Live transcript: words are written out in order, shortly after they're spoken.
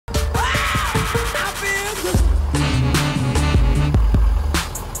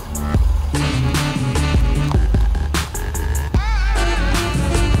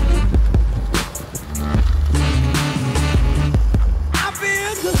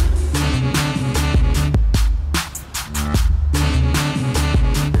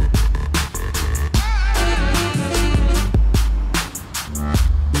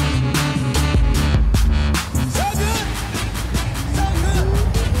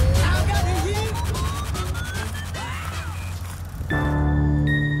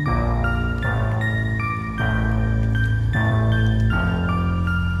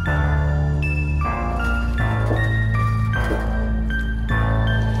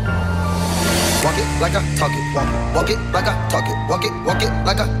like I talk it. Walk it like I talk it. Walk it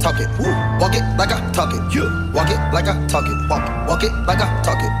like I talk it. Walk it like I talk it. Walk it like I talk it. Walk it like I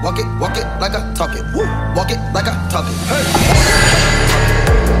talk it. Walk it like I talk it. Walk it like I talk it. Hey.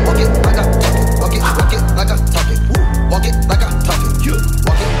 Walk it like I talk it. Walk it like I talk it. Walk it like I talk it.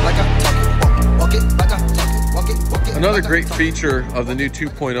 Walk it like I talk it. Walk it like I talk it. Walk it. Another great feature of the new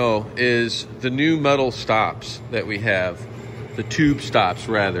 2.0 is the new metal stops that we have. The tube stops,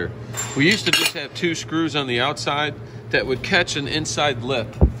 rather. We used to just have 2 screws on the outside that would catch an inside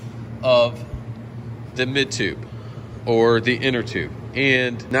lip of the mid tube or the inner tube.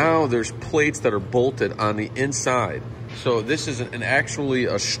 And now there's plates that are bolted on the inside. So this is actually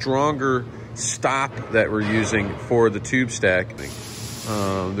a stronger stop that we're using for the tube stack.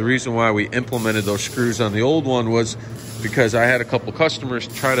 The reason why we implemented those screws on the old one was because I had a couple customers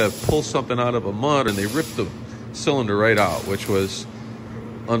try to pull something out of a mud and they ripped the cylinder right out, which was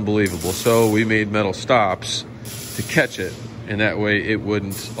unbelievable. So we made metal stops to catch it, and that way it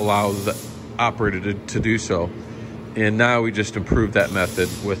wouldn't allow the operator to do so. And now we just improved that method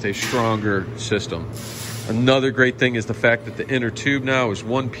with a stronger system. Another great thing is the fact that the inner tube now is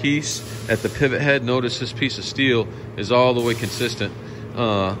one piece at the pivot head. Notice this piece of steel is all the way consistent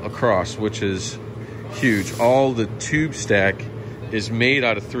across, which is huge. All the tube stack is made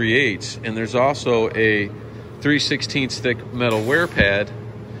out of 3/8, and there's also a 3/16 thick metal wear pad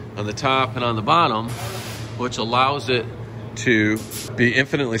on the top and on the bottom, which allows it to be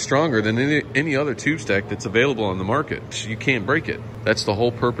infinitely stronger than any other tube stack that's available on the market. You can't break it. That's the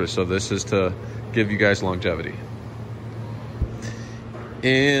whole purpose of this, is to give you guys longevity.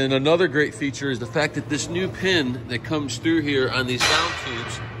 And another great feature is the fact that this new pin that comes through here on these down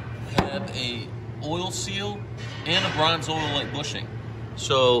tubes have a oil seal and a bronze oil light bushing.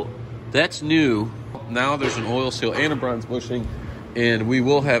 So that's new. Now there's an oil seal and a bronze bushing, and we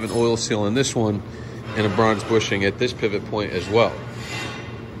will have an oil seal in this one and a bronze bushing at this pivot point as well.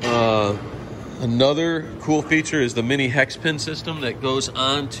 Another cool feature is the mini hex pin system that goes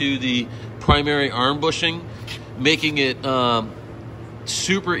onto the primary arm bushing, making it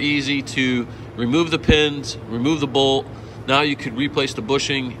super easy to remove the pins, remove the bolt. Now you could replace the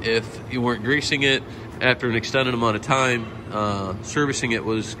bushing if you weren't greasing it after an extended amount of time. Servicing it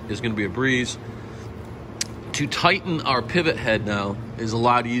is going to be a breeze. To tighten our pivot head now is a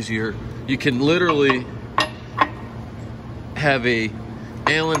lot easier. You can literally have a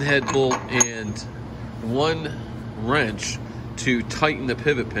Allen head bolt and one wrench to tighten the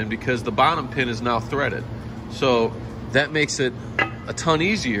pivot pin, because the bottom pin is now threaded. So that makes it a ton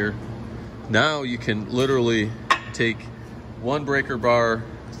easier. Now you can literally take one breaker bar,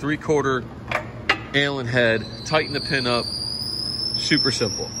 3/4 Allen head, tighten the pin up. Super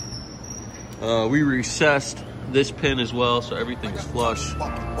simple. We recessed this pin as well, so everything's flush.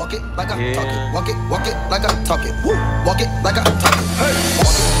 Walk it like I talk it. Walk it like I talk it. Walk it like I talk it. Hey.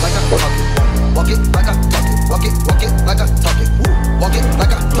 Walk it like I talk it. Walk it like I talk it. Walk it like I talk it. Walk it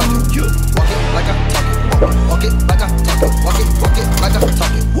like I talk it. Walk it like I talk it. Walk it like I talk it. Walk it like I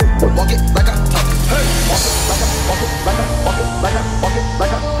talk it. Walk it like I talk it. Hey. Walk it like I walk it like I walk it like I walk it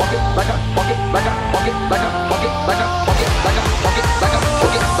like I walk it like I walk it like I walk it like I walk it like I walk it like I walk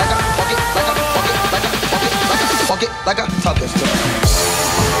it like I walk it like I walk it like I walk it like I walk it like I talk it.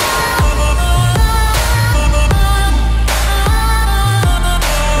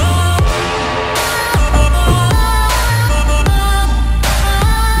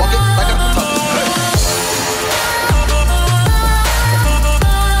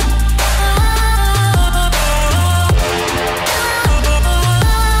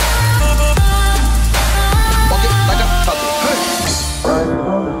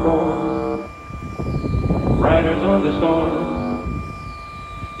 Riders on the storm.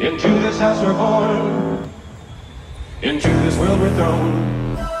 Into this house we're born. Into this world we're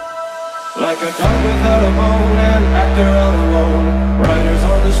thrown. Like a dog without a bone, an actor all alone. Riders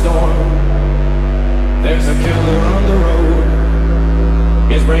on the storm. There's a killer on the road.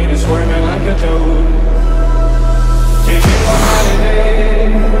 His brain is squirming like a toad. Take you a holiday.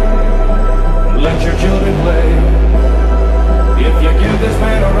 Let your children play. If you give this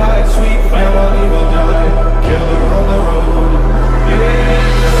man a ride, sweet family will die. Killer on the road, yeah.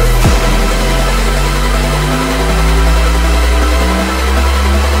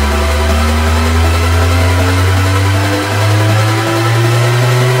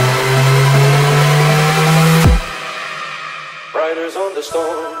 Riders on the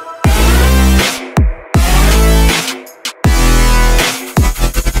storm.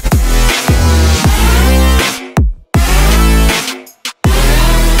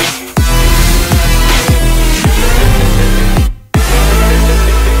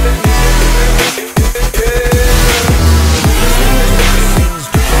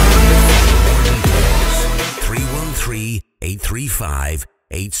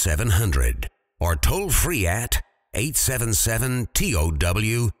 855-8700 or toll free at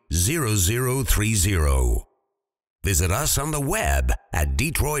 877-TOW-0030. Visit us on the web at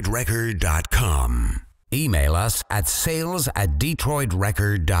DetroitRecord.com. Email us at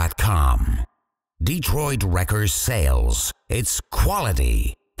sales@DetroitRecord.com. Detroit Record Sales. It's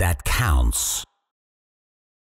quality that counts.